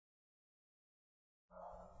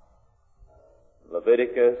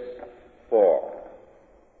Leviticus 4,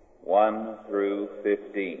 1 through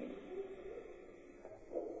 15.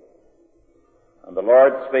 And the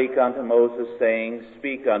Lord spake unto Moses, saying,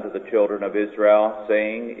 Speak unto the children of Israel,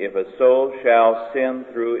 saying, If a soul shall sin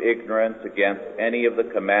through ignorance against any of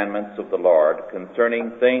the commandments of the Lord,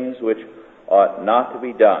 concerning things which ought not to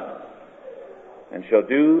be done, and shall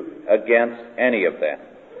do against any of them,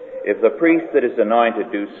 if the priest that is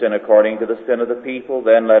anointed do sin according to the sin of the people,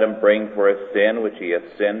 then let him bring for his sin which he hath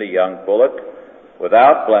sinned a young bullock,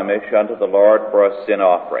 without blemish, unto the Lord for a sin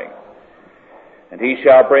offering. And he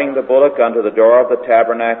shall bring the bullock unto the door of the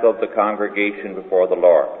tabernacle of the congregation before the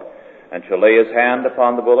Lord, and shall lay his hand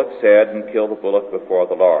upon the bullock's head, and kill the bullock before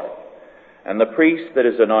the Lord. And the priest that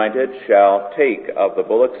is anointed shall take of the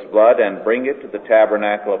bullock's blood, and bring it to the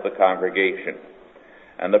tabernacle of the congregation.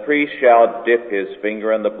 And the priest shall dip his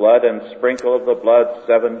finger in the blood, and sprinkle of the blood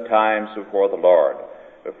 7 times before the Lord,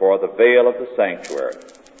 before the veil of the sanctuary.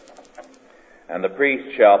 And the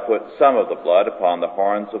priest shall put some of the blood upon the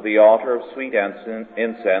horns of the altar of sweet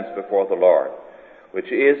incense before the Lord,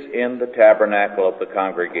 which is in the tabernacle of the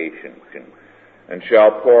congregation, and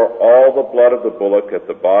shall pour all the blood of the bullock at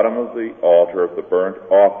the bottom of the altar of the burnt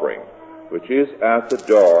offering, which is at the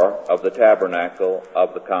door of the tabernacle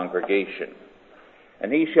of the congregation.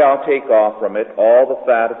 And he shall take off from it all the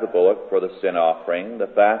fat of the bullock for the sin offering, the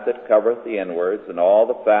fat that covereth the inwards, and all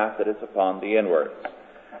the fat that is upon the inwards,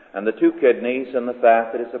 and the 2 kidneys, and the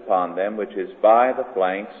fat that is upon them, which is by the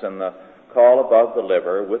flanks, and the caul above the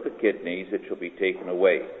liver, with the kidneys, it shall be taken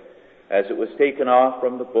away, as it was taken off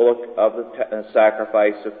from the bullock of the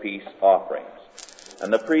sacrifice of peace offerings.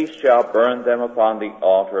 And the priest shall burn them upon the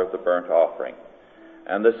altar of the burnt offering.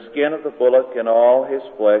 And the skin of the bullock and all his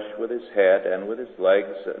flesh, with his head and with his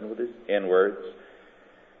legs and with his inwards,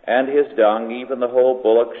 and his dung, even the whole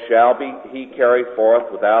bullock, shall he carry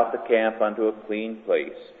forth without the camp unto a clean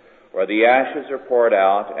place, where the ashes are poured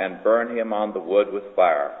out, and burn him on the wood with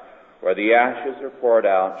fire. Where the ashes are poured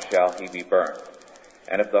out shall he be burnt.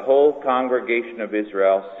 And if the whole congregation of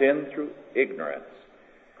Israel sin through ignorance,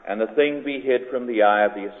 and the thing be hid from the eye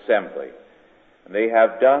of the assembly, and they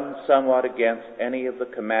have done somewhat against any of the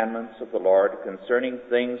commandments of the Lord concerning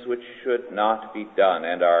things which should not be done,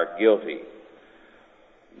 and are guilty,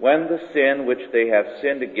 when the sin which they have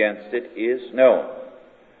sinned against it is known,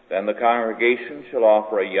 then the congregation shall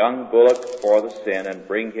offer a young bullock for the sin, and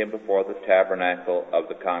bring him before the tabernacle of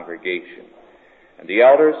the congregation. And the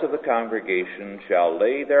elders of the congregation shall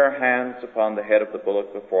lay their hands upon the head of the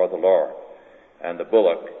bullock before the Lord, and the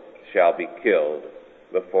bullock shall be killed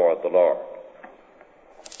before the Lord.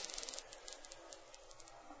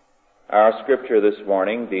 Our scripture this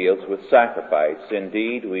morning deals with sacrifice.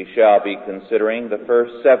 Indeed, we shall be considering the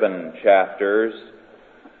first 7 chapters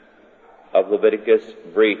of Leviticus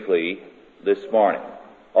briefly this morning.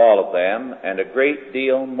 All of them, and a great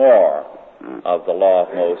deal more of the law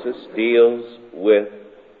of Moses, deals with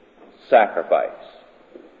sacrifice.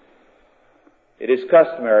 It is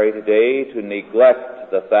customary today to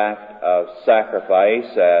neglect the fact of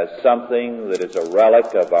sacrifice as something that is a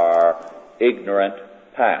relic of our ignorant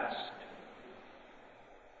past.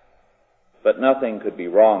 But nothing could be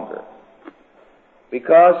wronger,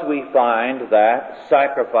 because we find that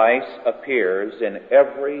sacrifice appears in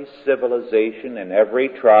every civilization, in every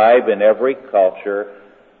tribe, in every culture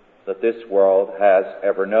that this world has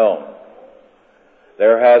ever known.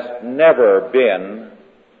 There has never been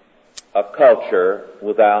a culture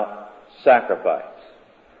without sacrifice.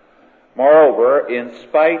 Moreover, in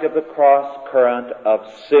spite of the cross current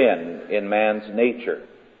of sin in man's nature,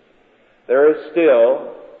 there is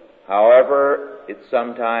still, however it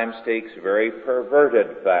sometimes takes very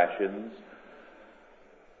perverted fashions,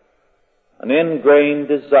 an ingrained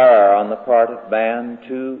desire on the part of man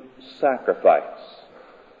to sacrifice,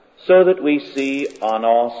 so that we see on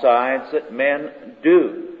all sides that men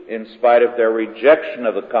do, in spite of their rejection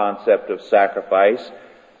of the concept of sacrifice,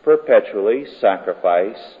 perpetually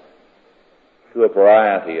sacrifice to a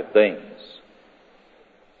variety of things.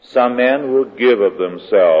 Some men will give of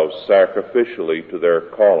themselves sacrificially to their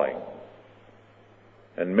calling,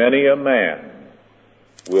 and many a man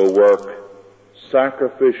will work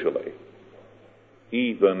sacrificially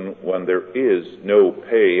even when there is no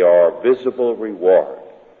pay or visible reward.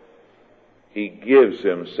 He gives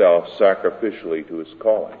himself sacrificially to his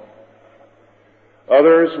calling.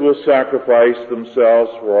 Others will sacrifice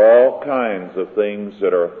themselves for all kinds of things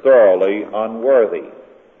that are thoroughly unworthy.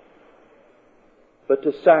 But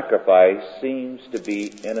to sacrifice seems to be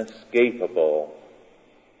inescapable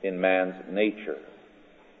in man's nature.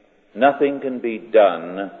 Nothing can be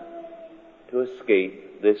done to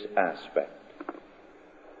escape this aspect.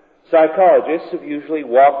 Psychologists have usually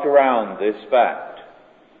walked around this fact.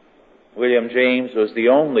 William James was the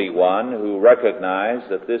only one who recognized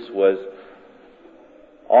that this was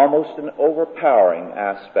almost an overpowering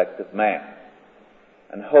aspect of man,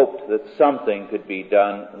 and hoped that something could be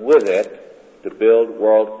done with it to build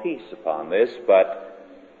world peace upon this, but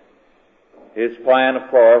his plan, of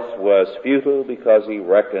course, was futile because he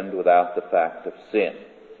reckoned without the fact of sin.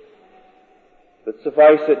 But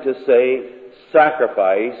suffice it to say,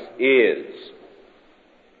 sacrifice is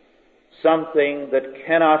something that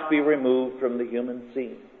cannot be removed from the human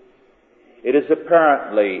scene. It is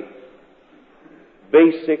apparently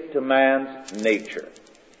basic to man's nature.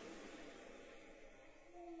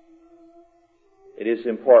 It is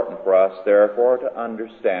important for us, therefore, to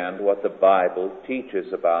understand what the Bible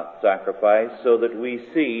teaches about sacrifice so that we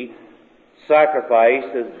see sacrifice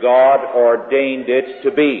as God ordained it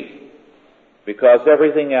to be, because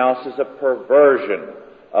everything else is a perversion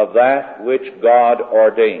of that which God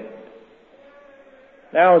ordained.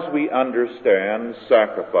 Now, as we understand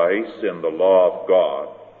sacrifice in the law of God,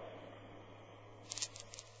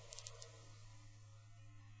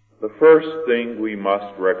 the first thing we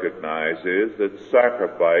must recognize is that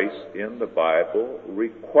sacrifice in the Bible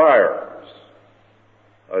requires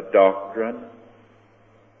a doctrine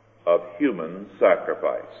of human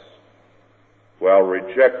sacrifice, while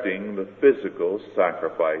rejecting the physical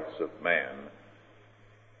sacrifice of man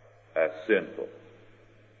as sinful.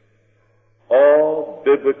 All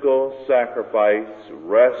biblical sacrifice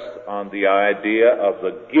rests on the idea of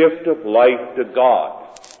the gift of life to God,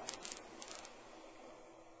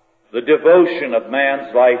 the devotion of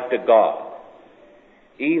man's life to God,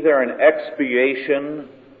 either an expiation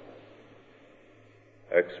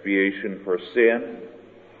for sin,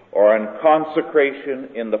 or in consecration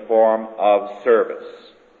in the form of service.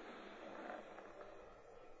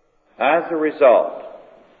 As a result,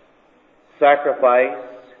 sacrifice,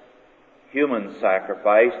 human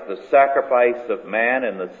sacrifice, the sacrifice of man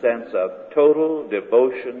in the sense of total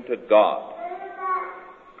devotion to God,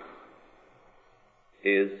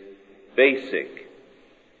 is basic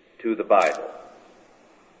to the Bible.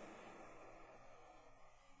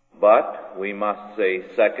 But we must say,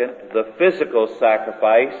 second, the physical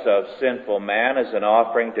sacrifice of sinful man as an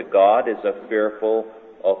offering to God is a fearful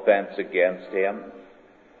offense against Him.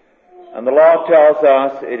 And the law tells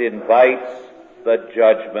us it invites the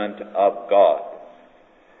judgment of God.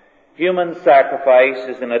 Human sacrifice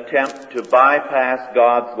is an attempt to bypass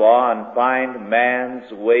God's law and find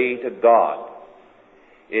man's way to God.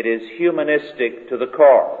 It is humanistic to the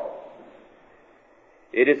core.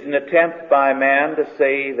 It is an attempt by man to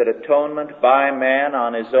say that atonement by man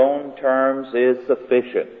on his own terms is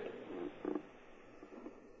sufficient.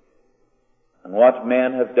 And what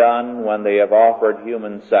men have done when they have offered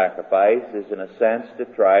human sacrifice is, in a sense, to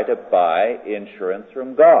try to buy insurance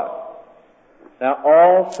from God. Now,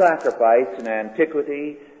 all sacrifice in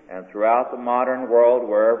antiquity and throughout the modern world,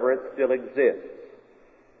 wherever it still exists,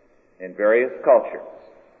 in various cultures,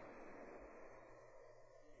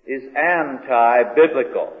 is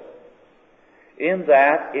anti-biblical, in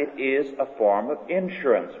that it is a form of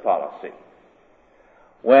insurance policy.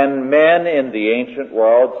 When men in the ancient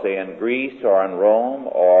world, say in Greece or in Rome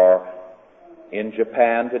or in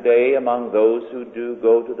Japan today, among those who do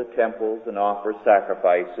go to the temples and offer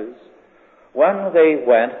sacrifices, when they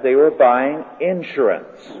went, they were buying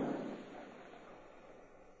insurance.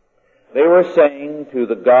 They were saying to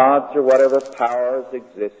the gods or whatever powers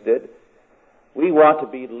existed, we want to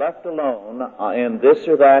be left alone in this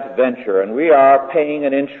or that venture, and we are paying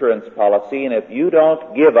an insurance policy, and if you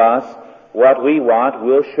don't give us what we want,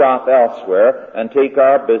 we'll shop elsewhere and take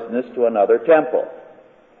our business to another temple.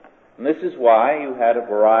 And this is why you had a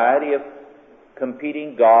variety of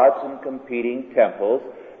competing gods and competing temples,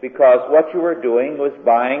 because what you were doing was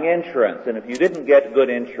buying insurance, and if you didn't get good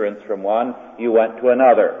insurance from one, you went to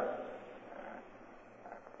another.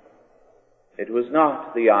 It was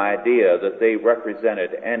not the idea that they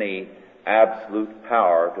represented any absolute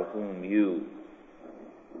power to whom you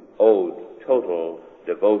owed total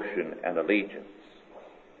devotion and allegiance.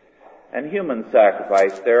 And human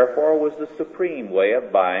sacrifice, therefore, was the supreme way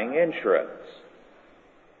of buying insurance.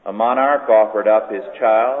 A monarch offered up his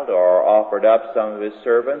child or offered up some of his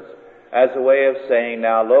servants as a way of saying,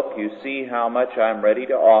 now look, you see how much I'm ready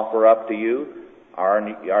to offer up to you,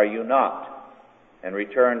 are you not? In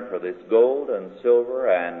return for this gold and silver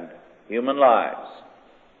and human lives,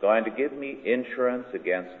 going to give me insurance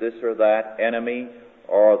against this or that enemy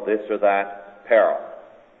or this or that peril.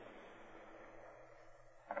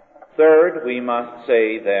 Third, we must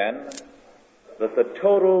say then that the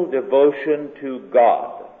total devotion to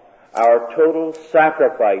God our total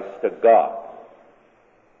sacrifice to God.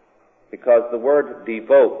 Because the word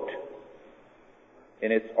devote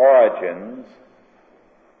in its origins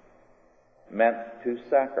meant to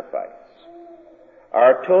sacrifice.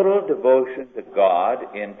 Our total devotion to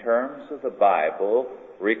God in terms of the Bible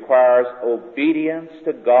requires obedience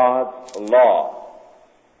to God's law.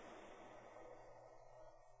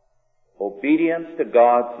 Obedience to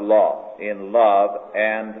God's law in love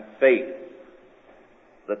and faith.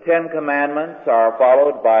 The Ten Commandments are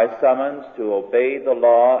followed by summons to obey the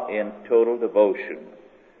law in total devotion.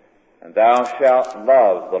 And thou shalt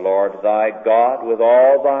love the Lord thy God with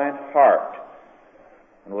all thine heart,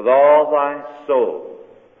 and with all thy soul,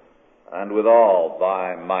 and with all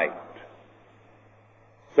thy might.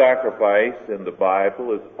 Sacrifice in the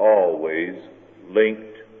Bible is always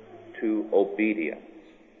linked to obedience.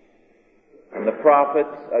 And the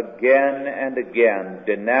prophets again and again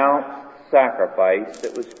denounced sacrifice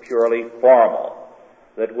that was purely formal,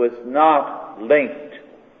 that was not linked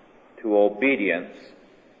to obedience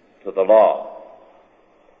to the law.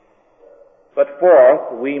 But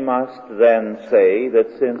fourth, we must then say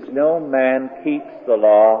that since no man keeps the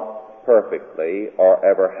law perfectly, or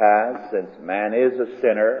ever has, since man is a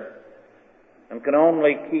sinner, and can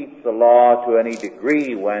only keep the law to any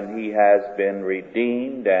degree when he has been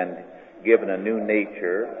redeemed and given a new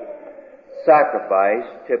nature, sacrifice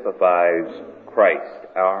typifies Christ,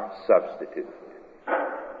 our substitute.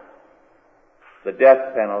 The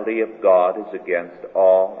death penalty of God is against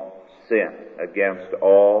all sin, against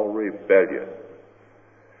all rebellion.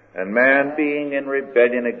 And man being in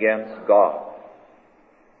rebellion against God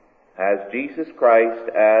has Jesus Christ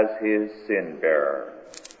as his sin-bearer,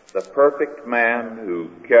 the perfect man who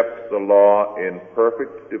kept the law in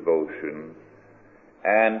perfect devotion,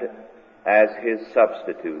 and as his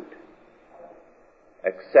substitute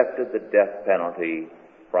accepted the death penalty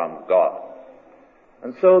from God.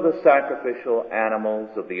 And so the sacrificial animals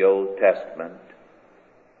of the Old Testament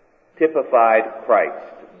typified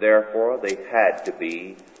Christ. Therefore, they had to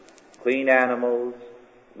be clean animals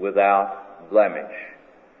without blemish.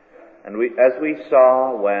 And as we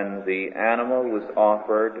saw when the animal was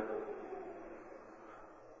offered,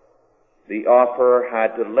 the offerer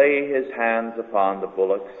had to lay his hands upon the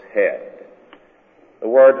bullock's head. The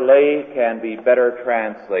word lay can be better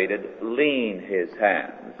translated, lean his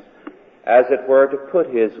hands, as it were to put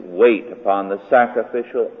his weight upon the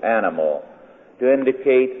sacrificial animal, to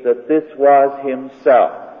indicate that this was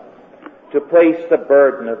himself, to place the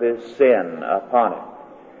burden of his sin upon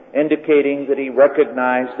it, indicating that he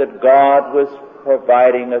recognized that God was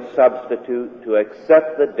providing a substitute to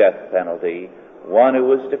accept the death penalty, one who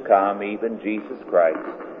was to come, even Jesus Christ,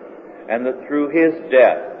 and that through his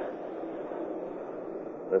death,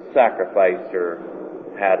 the sacrificer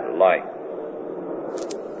had life.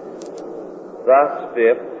 Thus,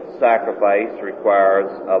 fifth, sacrifice requires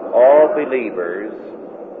of all believers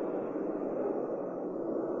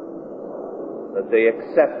that they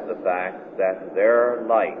accept the fact that their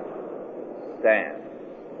life stands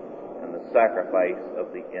in the sacrifice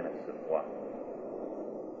of the innocent one.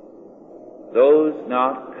 Those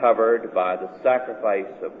not covered by the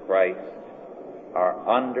sacrifice of Christ are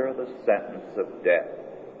under the sentence of death.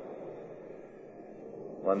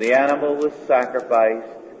 When the animal was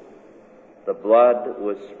sacrificed, the blood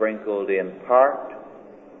was sprinkled in part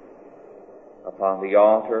upon the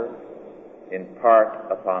altar, in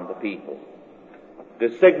part upon the people, to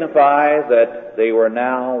signify that they were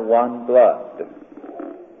now one blood,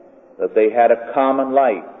 that they had a common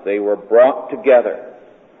life, they were brought together,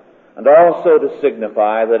 and also to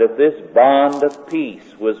signify that if this bond of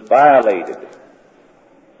peace was violated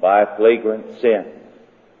by flagrant sin,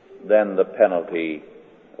 then the penalty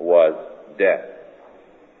was death.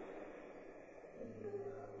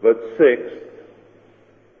 But sixth,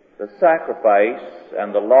 the sacrifice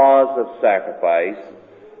and the laws of sacrifice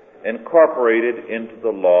incorporated into the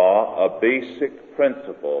law a basic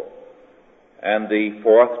principle, and the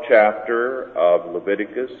fourth chapter of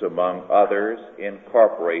Leviticus, among others,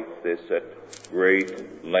 incorporates this at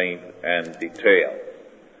great length and detail.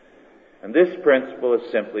 And this principle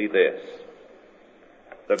is simply this: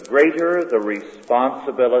 the greater the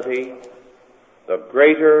responsibility, the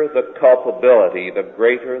greater the culpability, the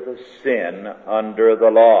greater the sin under the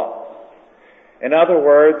law. In other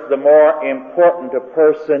words, the more important a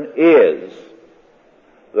person is,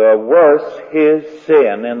 the worse his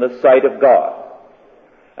sin in the sight of God.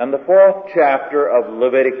 And the fourth chapter of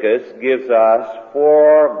Leviticus gives us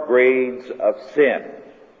 4 grades of sin,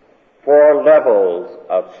 4 levels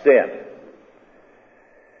of sin.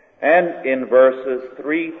 And in verses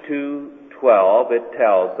 3 to 12, it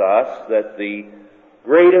tells us that the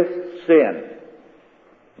greatest sin,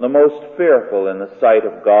 the most fearful in the sight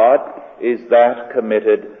of God, is that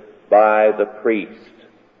committed by the priest,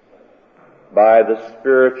 by the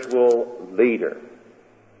spiritual leader.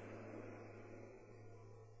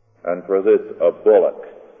 And for this a bullock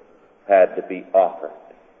had to be offered.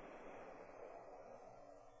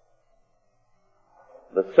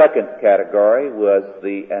 The second category was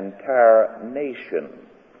the entire nation,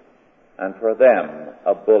 and for them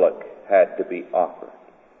a bullock had to be offered.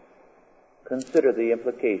 Consider the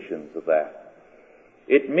implications of that.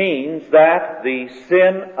 It means that the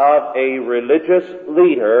sin of a religious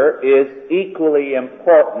leader is equally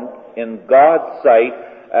important in God's sight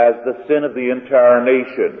as the sin of the entire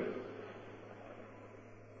nation.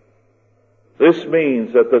 This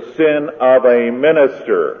means that the sin of a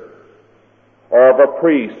minister, or of a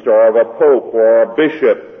priest, or of a pope, or a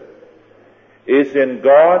bishop, is in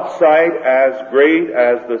God's sight as great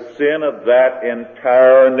as the sin of that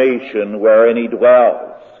entire nation wherein he dwells.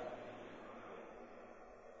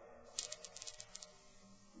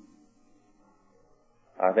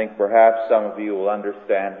 I think perhaps some of you will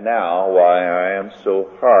understand now why I am so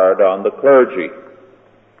hard on the clergy.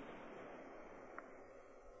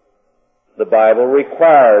 The Bible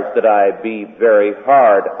requires that I be very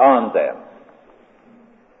hard on them.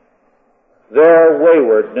 Their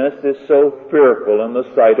waywardness is so fearful in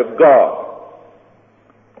the sight of God.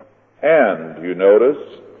 And, you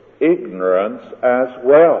notice, ignorance as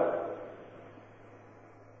well.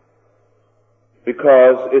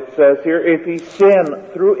 Because it says here, if he sin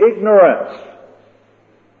through ignorance.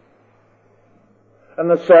 And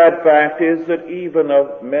the sad fact is that even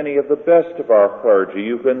of many of the best of our clergy,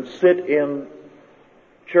 you can sit in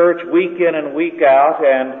church week in and week out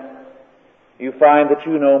and you find that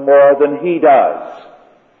you know more than he does.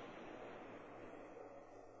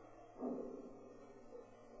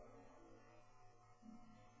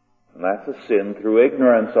 And that's a sin through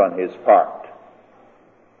ignorance on his part.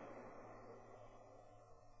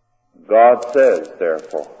 God says,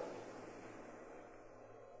 therefore,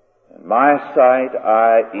 in my sight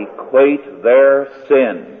I equate their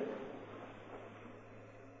sin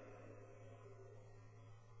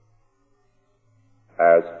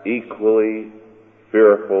as equally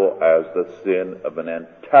fearful as the sin of an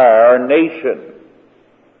entire nation.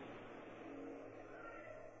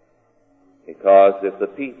 Because if the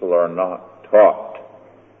people are not taught,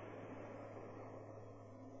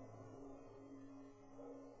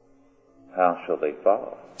 how shall they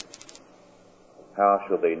follow? How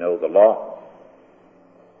shall they know the law?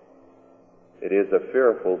 It is a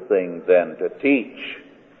fearful thing then to teach,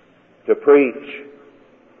 to preach,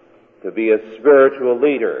 to be a spiritual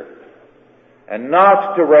leader, and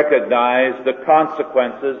not to recognize the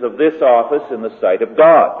consequences of this office in the sight of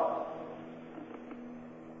God.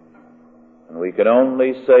 And we can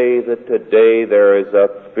only say that today there is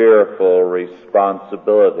a fearful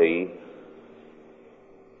responsibility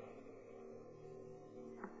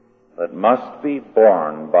that must be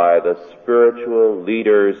borne by the spiritual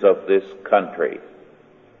leaders of this country.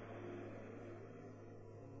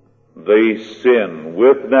 They sin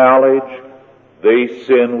with knowledge, they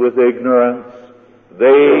sin with ignorance,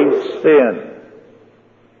 they sin.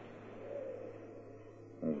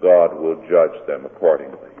 And God will judge them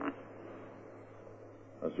accordingly.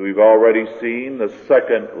 As we've already seen, the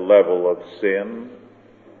second level of sin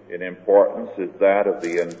in importance is that of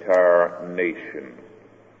the entire nation.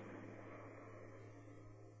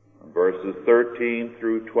 Verses 13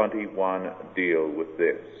 through 21 deal with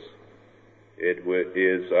this. It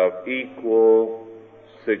is of equal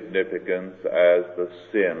significance as the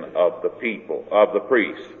sin of the people, of the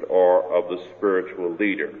priest, or of the spiritual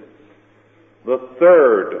leader. The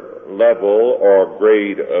third level or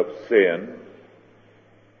grade of sin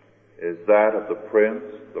is that of the prince,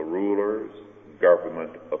 the rulers,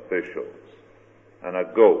 government officials. And a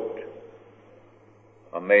goat,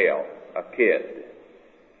 a male, a kid,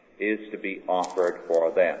 is to be offered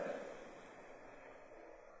for them.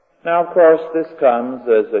 Now, of course, this comes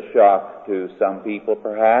as a shock to some people,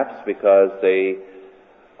 perhaps, because they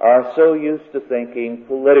are so used to thinking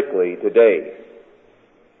politically today.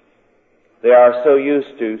 They are so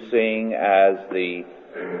used to seeing as the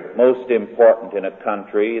most important in a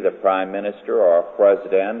country the prime minister or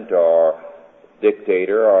president or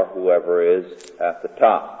dictator or whoever is at the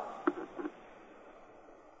top.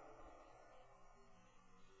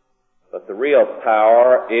 But the real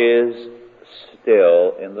power is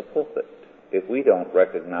still in the pulpit. If we don't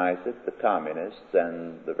recognize it, the communists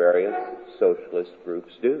and the various socialist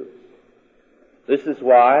groups do. This is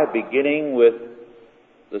why, beginning with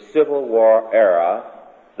the Civil War era,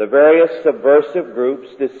 the various subversive groups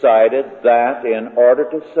decided that in order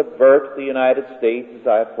to subvert the United States, as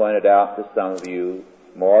I pointed out to some of you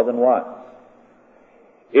more than once,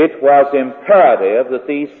 it was imperative that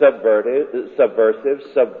these subversives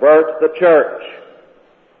subvert the church.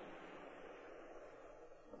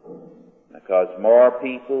 Because more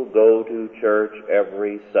people go to church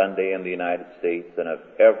every Sunday in the United States than have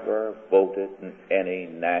ever voted in any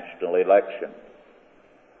national election.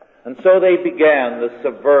 And so they began the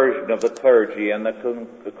subversion of the clergy, and the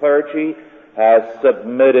clergy has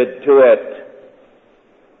submitted to it.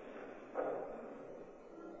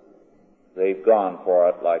 They've gone for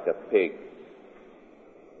it like a pig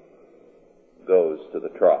goes to the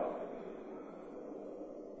trough.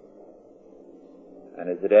 And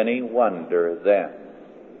is it any wonder then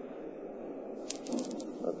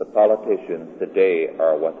that the politicians today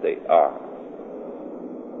are what they are?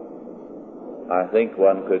 I think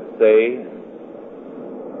one could say,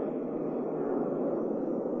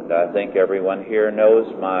 and I think everyone here knows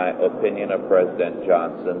my opinion of President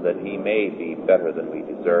Johnson, that he may be better than we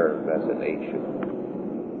deserve as a nation.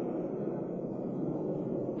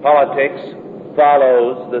 Politics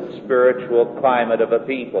follows the spiritual climate of a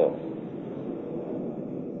people.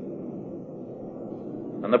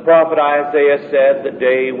 And the prophet Isaiah said, the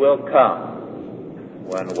day will come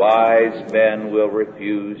when wise men will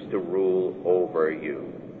refuse to rule over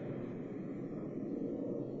you.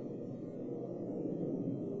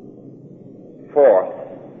 Fourth,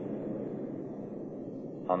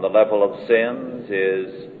 on the level of sins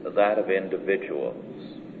is that of individuals.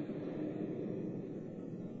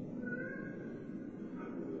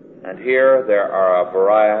 And here there are a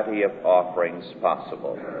variety of offerings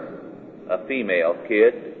possible. A female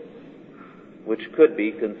kid, which could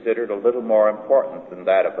be considered a little more important than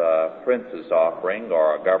that of a prince's offering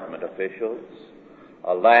or a government official's.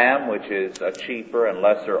 A lamb, which is a cheaper and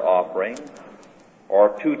lesser offering,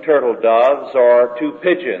 or 2 turtle doves, or 2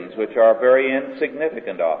 pigeons, which are very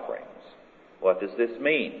insignificant offerings. What does this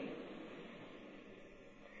mean?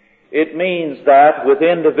 It means that with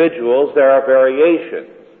individuals there are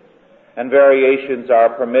variations, and variations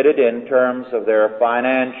are permitted in terms of their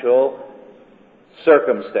financial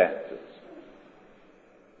circumstances.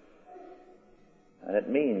 And it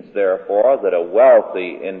means, therefore, that a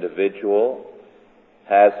wealthy individual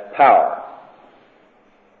has power.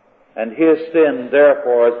 And his sin,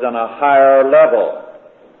 therefore, is on a higher level.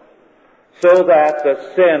 So that the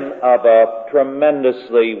sin of a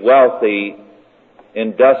tremendously wealthy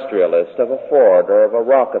industrialist, of a Ford or of a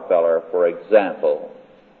Rockefeller, for example,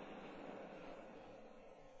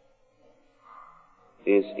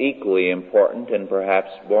 is equally important and perhaps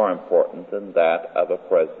more important than that of a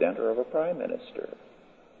president or of a prime minister.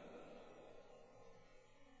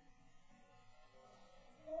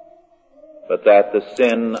 But that the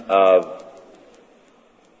sin of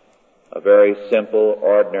a very simple,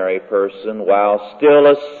 ordinary person, while still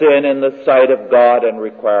a sin in the sight of God and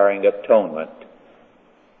requiring atonement,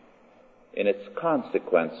 in its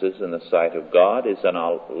consequences in the sight of God is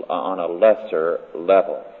on a lesser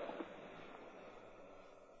level.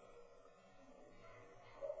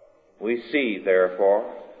 We see,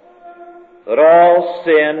 therefore, that all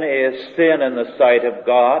sin is sin in the sight of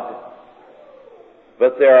God,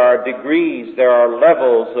 but there are degrees, there are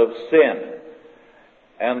levels of sin,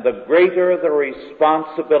 and the greater the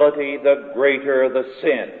responsibility, the greater the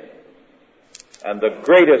sin. And the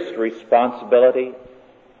greatest responsibility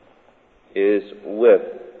is with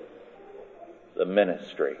the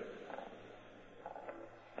ministry.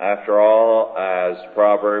 After all, as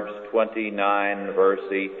Proverbs 29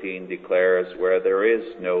 verse 18 declares, where there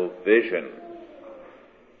is no vision,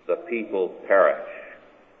 the people perish.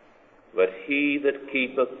 But he that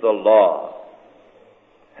keepeth the law,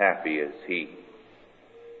 happy is he.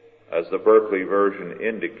 As the Berkeley version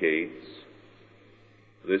indicates,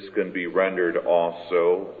 this can be rendered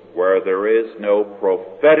also, where there is no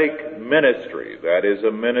prophetic ministry, that is,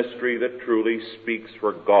 a ministry that truly speaks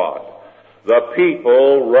for God, the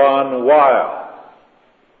people run wild.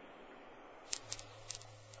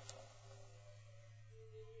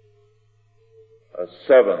 A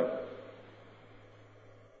seventh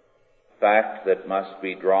fact that must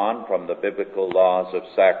be drawn from the biblical laws of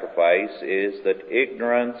sacrifice is that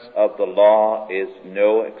ignorance of the law is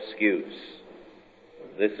no excuse.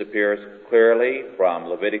 This appears clearly from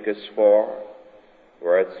Leviticus 4,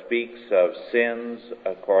 where it speaks of sins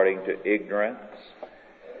according to ignorance,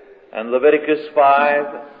 and Leviticus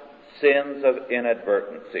 5, sins of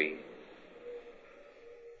inadvertency.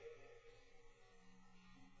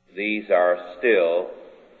 These are still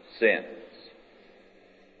sins.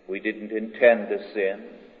 We didn't intend to sin.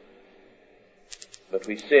 but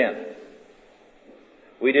we sin.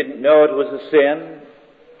 We didn't know it was a sin,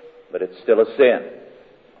 but it's still a sin.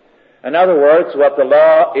 In other words, what the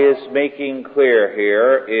law is making clear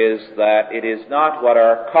here is that it is not what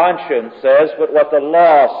our conscience says, but what the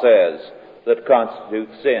law says that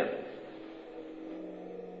constitutes sin.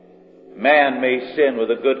 Man may sin with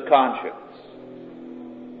a good conscience.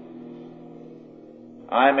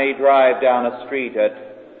 I may drive down a street at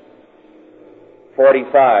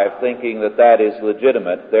 45 thinking that that is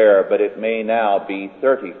legitimate there, but it may now be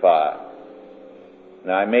 35.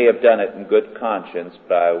 Now, I may have done it in good conscience,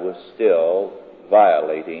 but I was still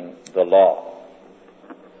violating the law.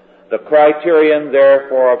 The criterion,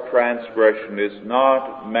 therefore, of transgression is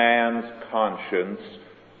not man's conscience,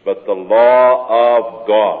 but the law of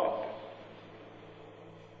God.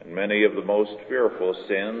 And many of the most fearful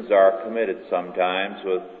sins are committed sometimes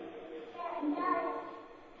with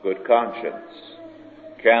good conscience.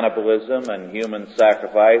 Cannibalism and human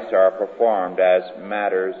sacrifice are performed as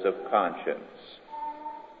matters of conscience.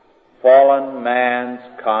 Fallen man's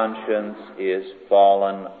conscience is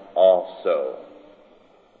fallen also.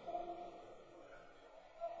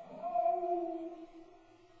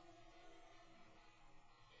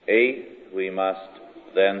 Eighth, we must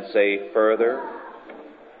then say further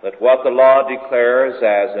that what the law declares,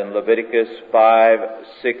 as in Leviticus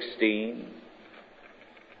 5:16,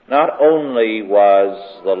 not only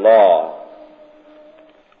was the law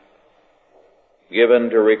given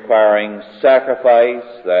to requiring sacrifice,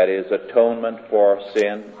 that is, atonement for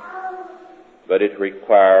sin, but it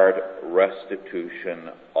required restitution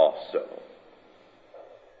also.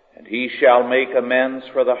 And he shall make amends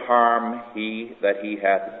for the harm that he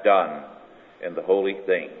hath done in the holy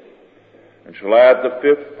thing, and shall add the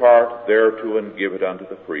fifth part thereto, and give it unto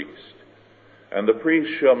the priest. And the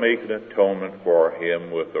priest shall make an atonement for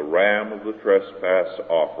him with the ram of the trespass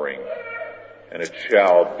offering, and it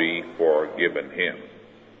shall be forgiven him.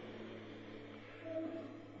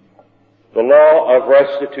 The law of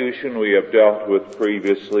restitution we have dealt with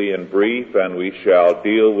previously in brief, and we shall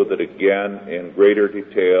deal with it again in greater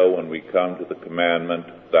detail when we come to the commandment,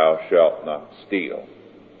 thou shalt not steal.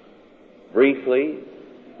 Briefly,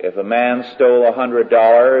 if a man stole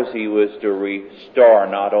 $100, he was to restore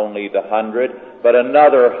not only the 100, but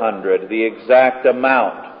another 100, the exact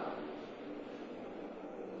amount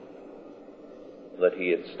that he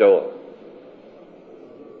had stolen,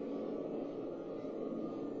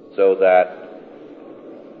 so that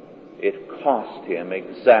it cost him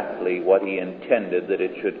exactly what he intended that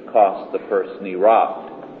it should cost the person he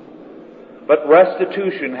robbed. But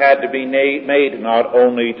restitution had to be made not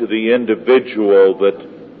only to the individual that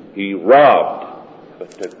he robbed,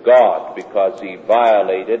 but to God, because he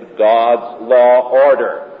violated God's law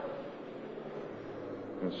order.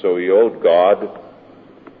 And so he owed God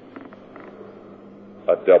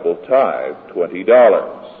a double tithe, $20,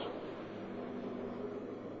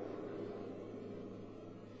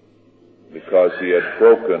 because he had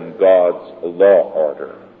broken God's law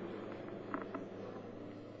order.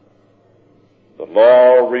 The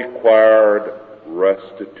law required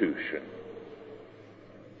restitution.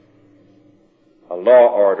 A law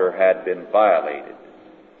order had been violated.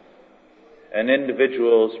 An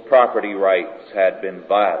individual's property rights had been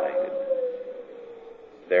violated.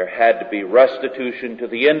 There had to be restitution to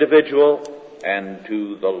the individual and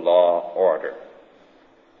to the law order.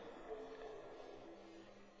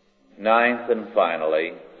 Ninth and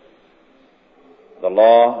finally, the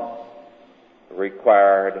law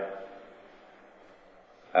required,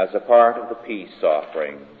 as a part of the peace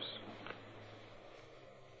offerings,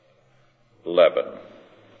 leaven.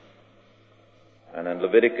 And in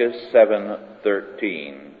Leviticus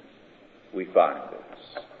 7:13, we find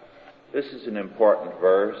this. This is an important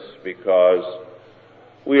verse because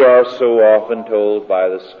we are so often told by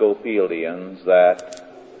the Scofieldians that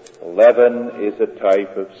leaven is a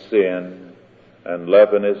type of sin, and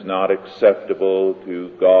leaven is not acceptable to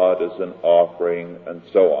God as an offering, and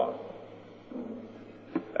so on.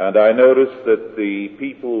 And I notice that the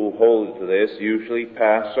people who hold to this usually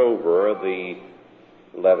pass over the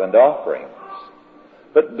leavened offerings.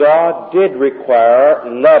 But God did require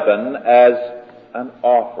leaven as an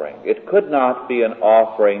offering. It could not be an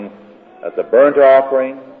offering as a burnt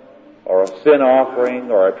offering, or a sin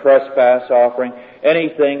offering, or a trespass offering,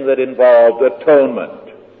 anything that involved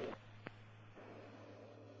atonement.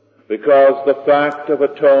 Because the fact of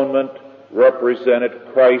atonement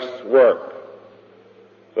represented Christ's work.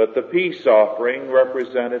 But the peace offering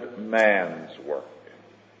represented man's work.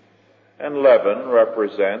 And leaven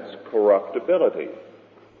represents corruptibility,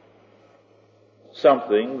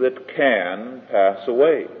 something that can pass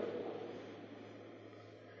away.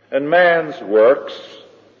 And man's works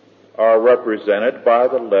are represented by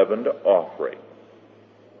the leavened offering.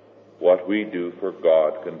 What we do for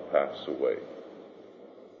God can pass away.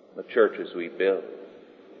 The churches we build,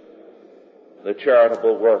 the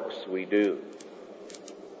charitable works we do,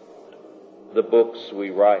 the books we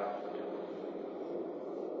write,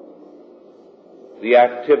 the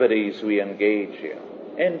activities we engage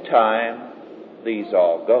in time, these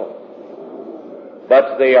all go.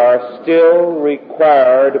 But they are still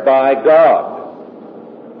required by God.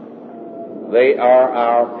 They are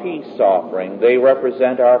our peace offering. They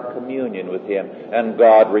represent our communion with Him, and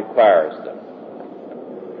God requires them.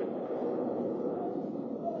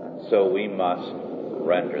 And so we must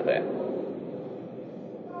render them.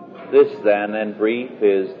 This then, in brief,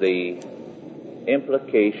 is the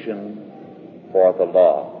implication for the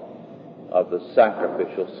law of the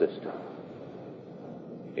sacrificial system.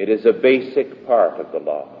 It is a basic part of the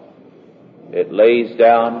law. It lays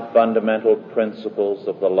down fundamental principles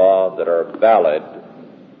of the law that are valid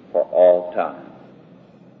for all time.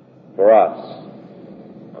 For us,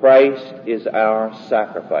 Christ is our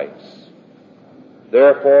sacrifice.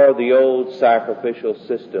 Therefore, the old sacrificial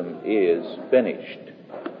system is finished.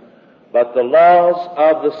 But the laws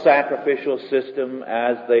of the sacrificial system,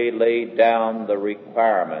 as they lay down the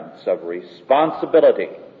requirements of responsibility,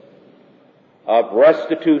 of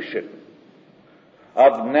restitution,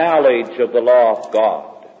 of knowledge of the law of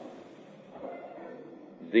God,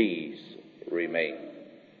 these remain.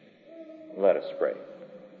 Let us pray.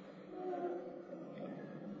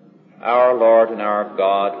 Our Lord and our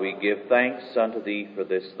God, we give thanks unto Thee for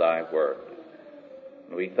this Thy word.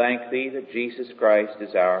 We thank Thee that Jesus Christ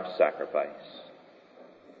is our sacrifice,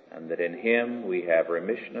 and that in Him we have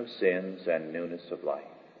remission of sins and newness of life.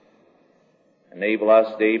 Enable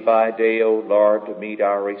us day by day, O Lord, to meet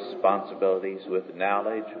our responsibilities with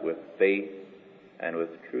knowledge, with faith, and with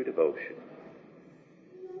true devotion,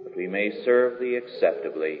 that we may serve Thee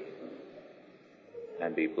acceptably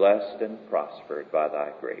and be blessed and prospered by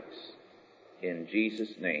Thy grace. In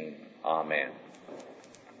Jesus' name, amen.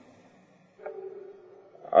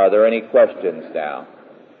 Are there any questions now?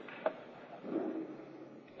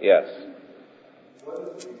 Yes. What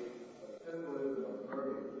is the symbolism of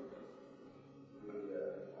burning the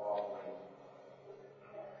offering?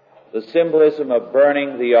 The symbolism of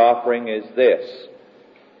burning the offering is this.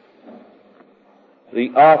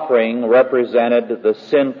 The offering represented the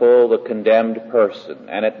sinful, the condemned person,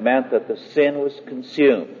 and it meant that the sin was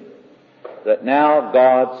consumed, that now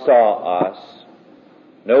God saw us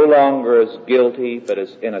no longer as guilty, but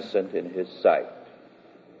as innocent in His sight.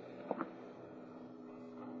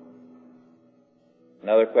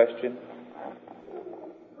 Another question?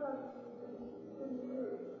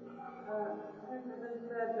 Has it been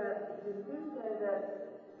said that the Jews say that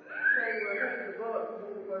they were hitting the bullets,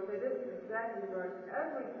 of course they didn't exactly burn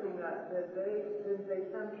everything up, did they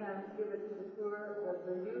sometimes give it to the poor of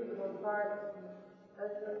the usable parts,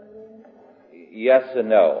 that sort of thing? Yes and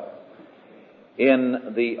no.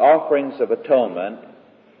 In the offerings of atonement,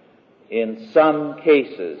 in some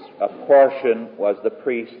cases, a portion was the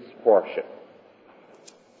priest's portion,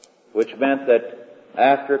 which meant that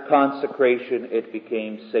after consecration it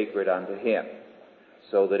became sacred unto him,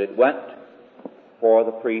 so that it went for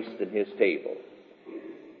the priest in his table.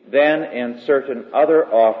 Then in certain other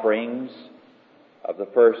offerings of the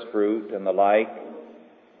first fruit and the like,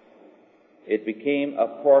 it became a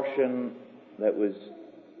portion that was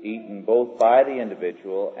eaten both by the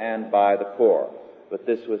individual and by the poor. But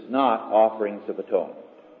this was not offerings of atonement.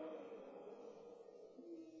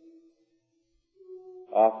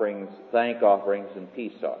 Offerings, thank offerings, and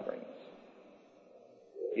peace offerings.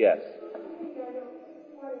 Yes?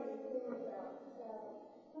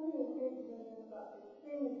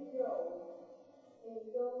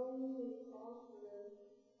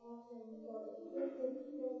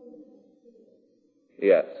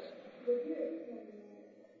 Yes.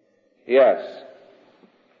 Yes.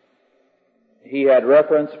 He had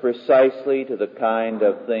reference precisely to the kind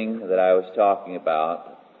of thing that I was talking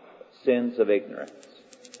about, sins of ignorance.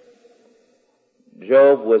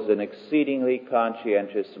 Job was an exceedingly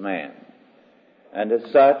conscientious man, and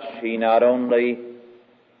as such he not only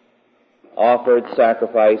offered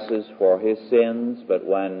sacrifices for his sins, but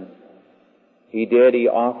when he did, he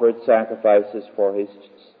offered sacrifices for his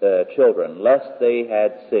children, lest they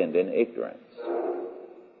had sinned in ignorance.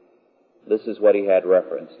 This is what he had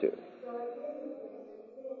reference to.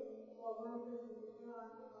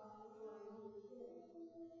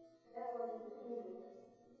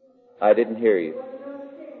 I didn't hear you.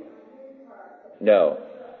 No.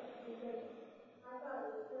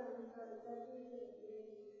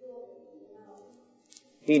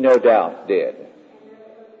 He no doubt did.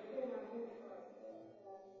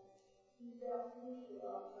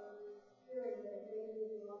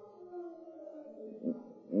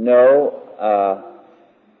 No,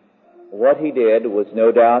 what he did was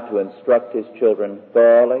no doubt to instruct his children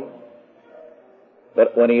thoroughly,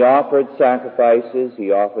 but when he offered sacrifices,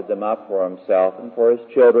 he offered them up for himself and for his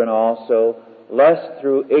children also, lest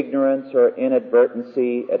through ignorance or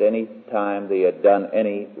inadvertency at any time they had done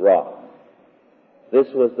any wrong. This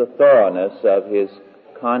was the thoroughness of his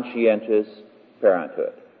conscientious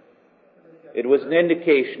parenthood. It was an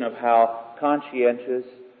indication of how conscientious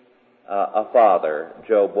a father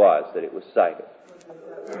Job was, that it was cited.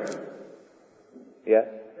 Yes?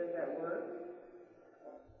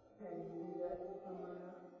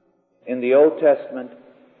 In the Old Testament,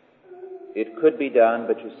 it could be done,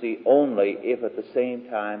 but you see, only if at the same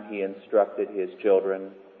time he instructed his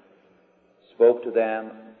children, spoke to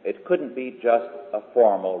them. It couldn't be just a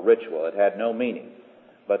formal ritual. It had no meaning.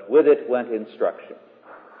 But with it went instruction.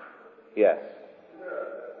 Yes?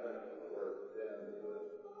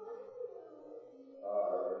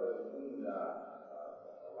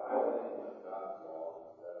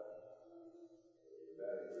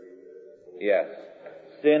 Yes.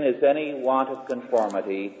 Sin is any want of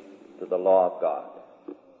conformity to the law of God.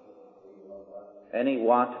 Any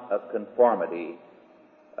want of conformity,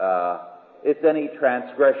 it's any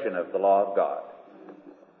transgression of the law of God.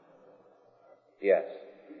 Yes.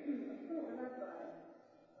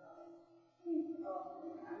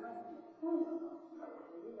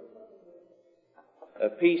 A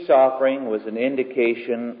peace offering was an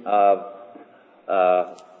indication of,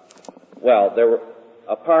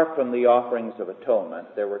 apart from the offerings of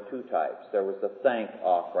atonement, there were two types. There was the thank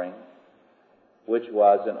offering, which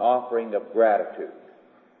was an offering of gratitude.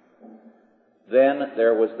 Then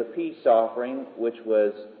there was the peace offering, which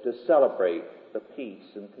was to celebrate the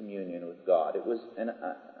peace and communion with God. It was, in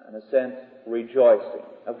a sense, rejoicing,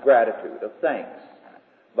 of gratitude, of thanks,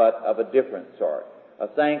 but of a different sort. A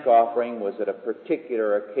thank offering was at a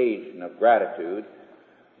particular occasion of gratitude,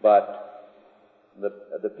 but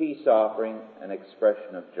the peace offering, an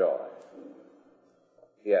expression of joy.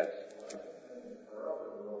 Yes.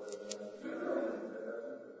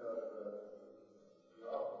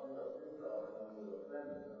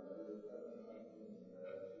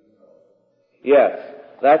 Yes,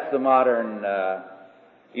 that's the modern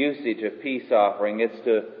usage of peace offering. It's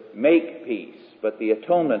to make peace, but the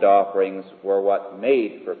atonement offerings were what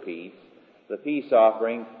made for peace. The peace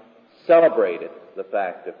offering celebrated the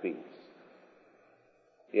fact of peace.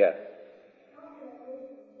 Yes.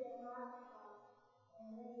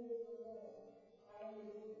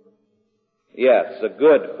 Yes, a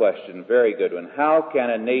good question, very good one. How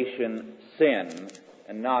can a nation sin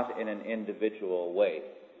and not in an individual way?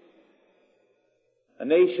 A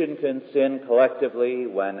nation can sin collectively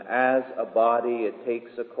when, as a body, it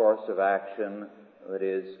takes a course of action that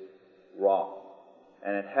is wrong,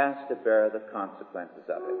 and it has to bear the consequences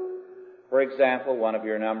of it. For example, one of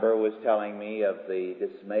your number was telling me of the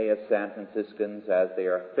dismay of San Franciscans as they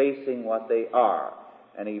are facing what they are,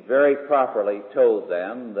 and he very properly told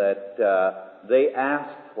them that they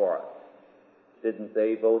asked for it. Didn't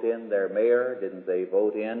they vote in their mayor? Didn't they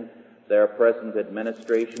vote in their present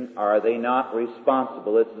administration? Are they not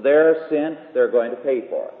responsible? It's their sin. They're going to pay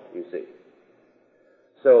for it, you see.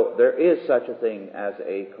 So there is such a thing as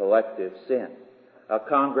a collective sin. A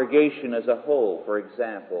congregation as a whole, for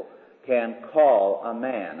example, can call a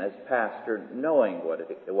man as pastor knowing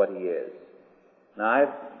what he is. Now,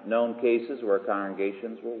 I've known cases where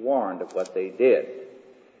congregations were warned of what they did.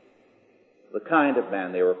 The kind of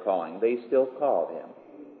man they were calling, they still called him.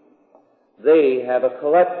 They have a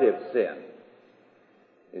collective sin.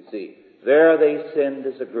 You see, there they sinned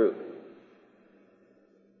as a group.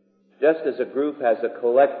 Just as a group has a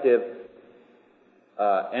collective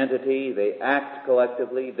entity, they act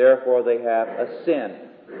collectively, therefore they have a sin,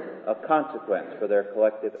 a consequence for their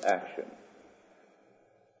collective action.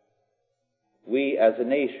 We as a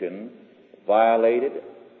nation violated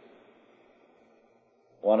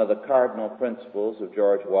one of the cardinal principles of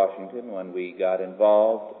George Washington when we got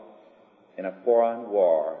involved in a foreign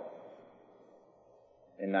war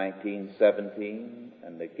in 1917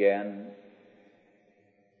 and again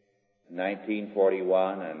in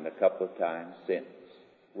 1941 and a couple of times since.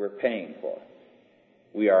 We're paying for it.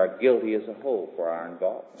 We are guilty as a whole for our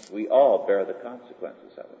involvement. We all bear the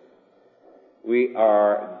consequences of it. We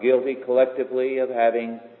are guilty collectively of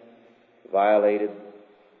having violated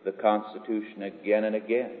the Constitution again and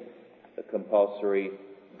again, the compulsory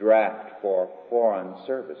draft for foreign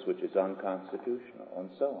service, which is unconstitutional, and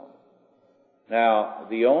so on. Now,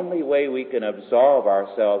 the only way we can absolve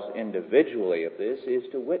ourselves individually of this is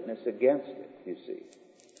to witness against it, you see,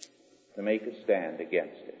 to make a stand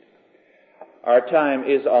against it. Our time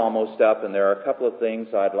is almost up, and there are a couple of things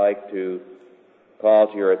I'd like to call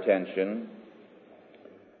to your attention.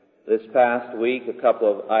 This past week, a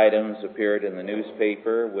couple of items appeared in the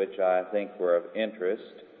newspaper which I think were of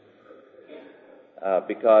interest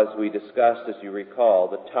because we discussed, as you recall,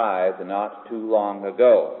 the tithe not too long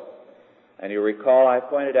ago. And you recall I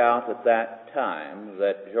pointed out at that time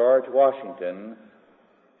that George Washington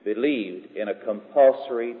believed in a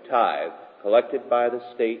compulsory tithe collected by the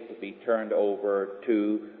state to be turned over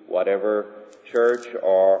to whatever church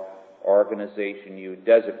or organization you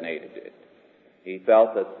designated it. He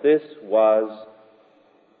felt that this was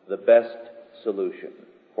the best solution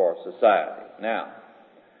for society. Now,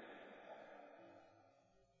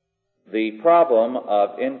 the problem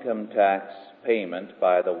of income tax payment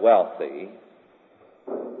by the wealthy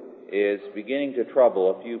is beginning to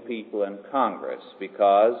trouble a few people in Congress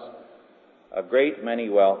because a great many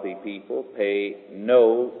wealthy people pay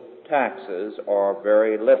no taxes or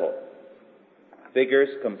very little. Figures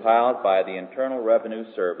compiled by the Internal Revenue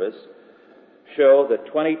Service show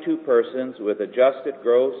that 22 persons with adjusted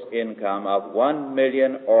gross income of $1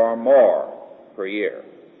 million or more per year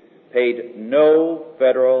paid no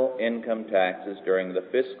federal income taxes during the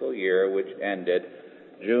fiscal year which ended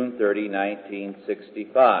June 30,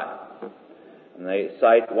 1965. And they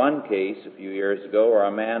cite one case a few years ago where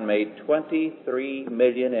a man made $23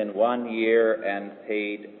 million in 1 year and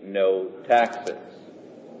paid no taxes.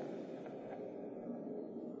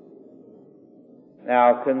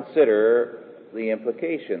 Now consider the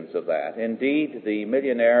implications of that. Indeed, the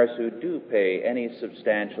millionaires who do pay any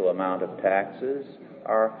substantial amount of taxes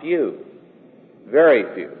are few, very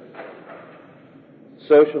few.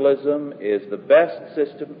 Socialism is the best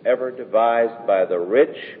system ever devised by the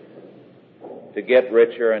rich to get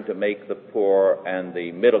richer and to make the poor and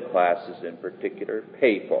the middle classes in particular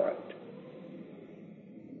pay for it.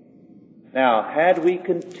 Now, had we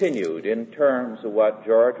continued in terms of what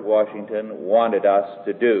George Washington wanted us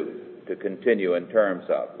to do, to continue in terms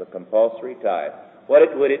of the compulsory tithe,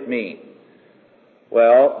 what would it mean?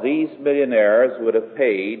 Well, these millionaires would have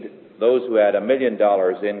paid those who had $1 million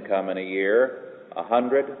income in a year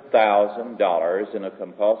 $100,000 in a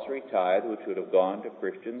compulsory tithe, which would have gone to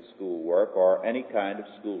Christian schoolwork or any kind of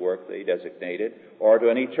schoolwork they designated, or to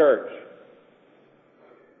any church.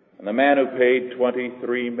 And the man who paid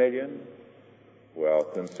 $23 million, well,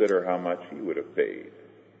 consider how much he would have paid.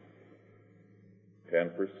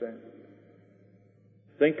 10%.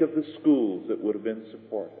 Think of the schools that would have been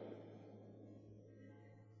supported.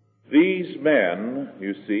 These men,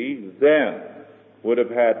 you see, then would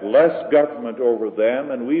have had less government over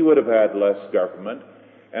them, and we would have had less government,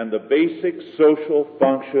 and the basic social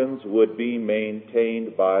functions would be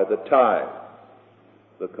maintained by the tithe,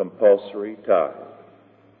 the compulsory tithe.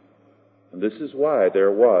 And this is why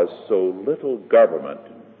there was so little government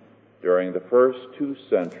during the first 2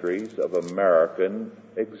 centuries of American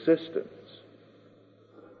existence,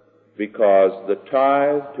 because the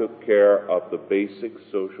tithe took care of the basic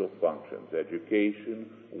social functions, education,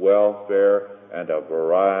 welfare, and a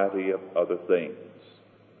variety of other things.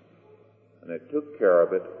 And it took care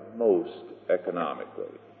of it most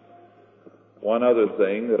economically. One other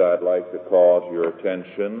thing that I'd like to call to your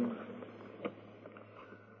attention,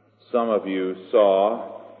 some of you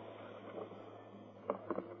saw,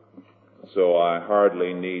 so I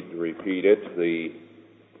hardly need to repeat it, the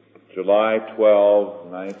July 12,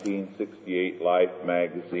 1968 Life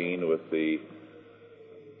magazine with the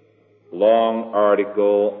long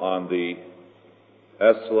article on the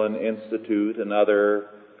Esalen Institute and other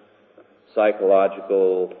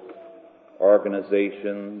psychological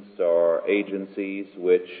organizations or agencies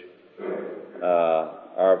which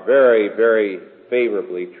are very, very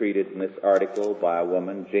favorably treated in this article by a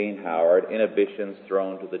woman, Jane Howard, Inhibitions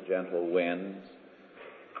Thrown to the Gentle Winds,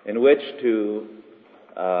 in which to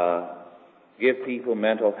give people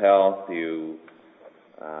mental health. You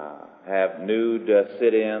have nude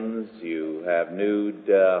sit-ins, you have nude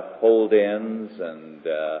hold-ins and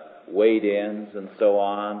wade-ins and so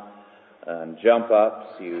on, and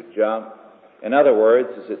jump-ups, you jump. In other words,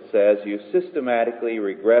 as it says, you systematically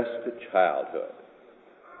regress to childhood.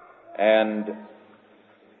 And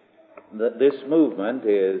this movement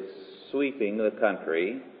is sweeping the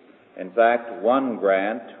country. In fact, one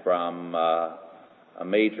grant from a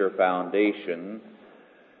major foundation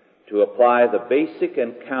to apply the basic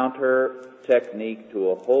encounter technique to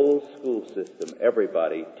a whole school system,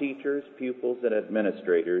 everybody, teachers, pupils, and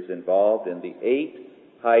administrators involved in the 8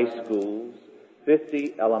 high schools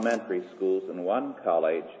 50 elementary schools and one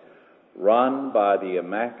college run by the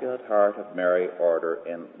Immaculate Heart of Mary Order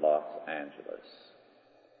in Los Angeles.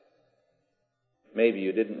 Maybe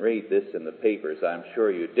you didn't read this in the papers. I'm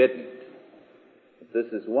sure you didn't. But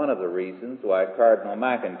this is one of the reasons why Cardinal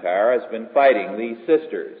McIntyre has been fighting these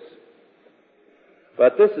sisters.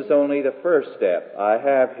 But this is only the first step. I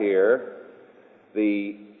have here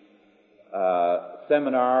the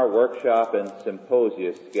seminar, workshop, and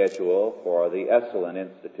symposia schedule for the Esalen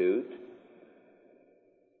Institute.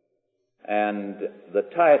 And the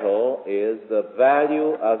title is The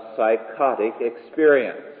Value of Psychotic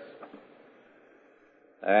Experience.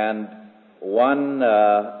 And one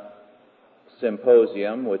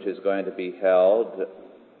symposium, which is going to be held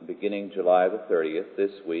beginning July the 30th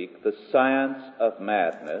this week, The Science of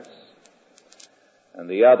Madness, and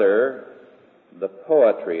the other, The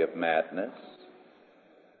Poetry of Madness.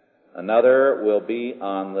 Another will be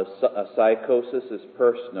on the psychosis as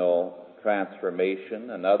personal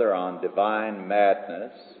transformation, another on divine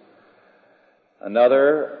madness.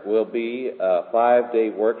 Another will be a 5-day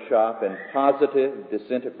workshop in positive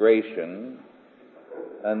disintegration,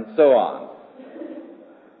 and so on.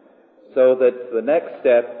 So that the next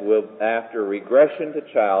step will, after regression to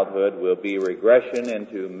childhood, will be regression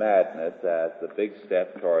into madness as the big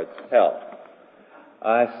step towards health.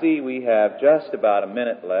 I see we have just about a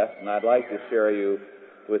minute left, and I'd like to share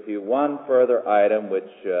with you one further item which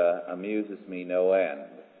amuses me no end.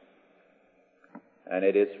 And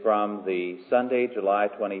it is from the Sunday, July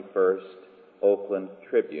 21st, Oakland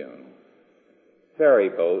Tribune. Ferry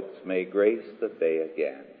boats may grace the bay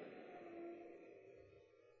again.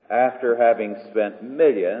 After having spent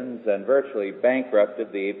millions and virtually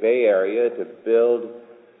bankrupted the Bay Area to build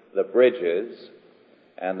the bridges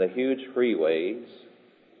and the huge freeways,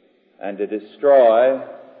 and to destroy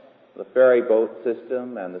the ferry boat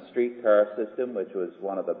system and the streetcar system, which was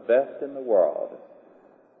one of the best in the world,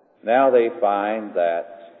 now they find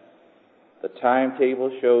that the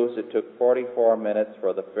timetable shows it took 44 minutes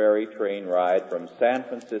for the ferry train ride from San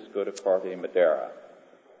Francisco to Corte Madera.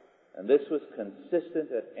 And this was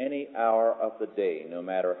consistent at any hour of the day, no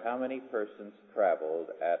matter how many persons traveled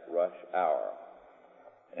at rush hour.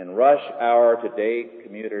 In rush hour today,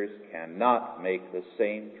 commuters cannot make the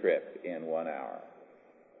same trip in 1 hour.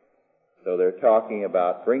 So they're talking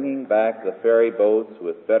about bringing back the ferry boats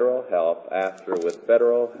with federal help after, with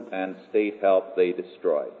federal and state help, they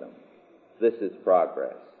destroyed them. This is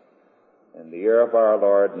progress. In the year of our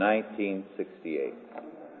Lord, 1968.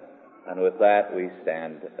 And with that, we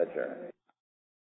stand adjourned.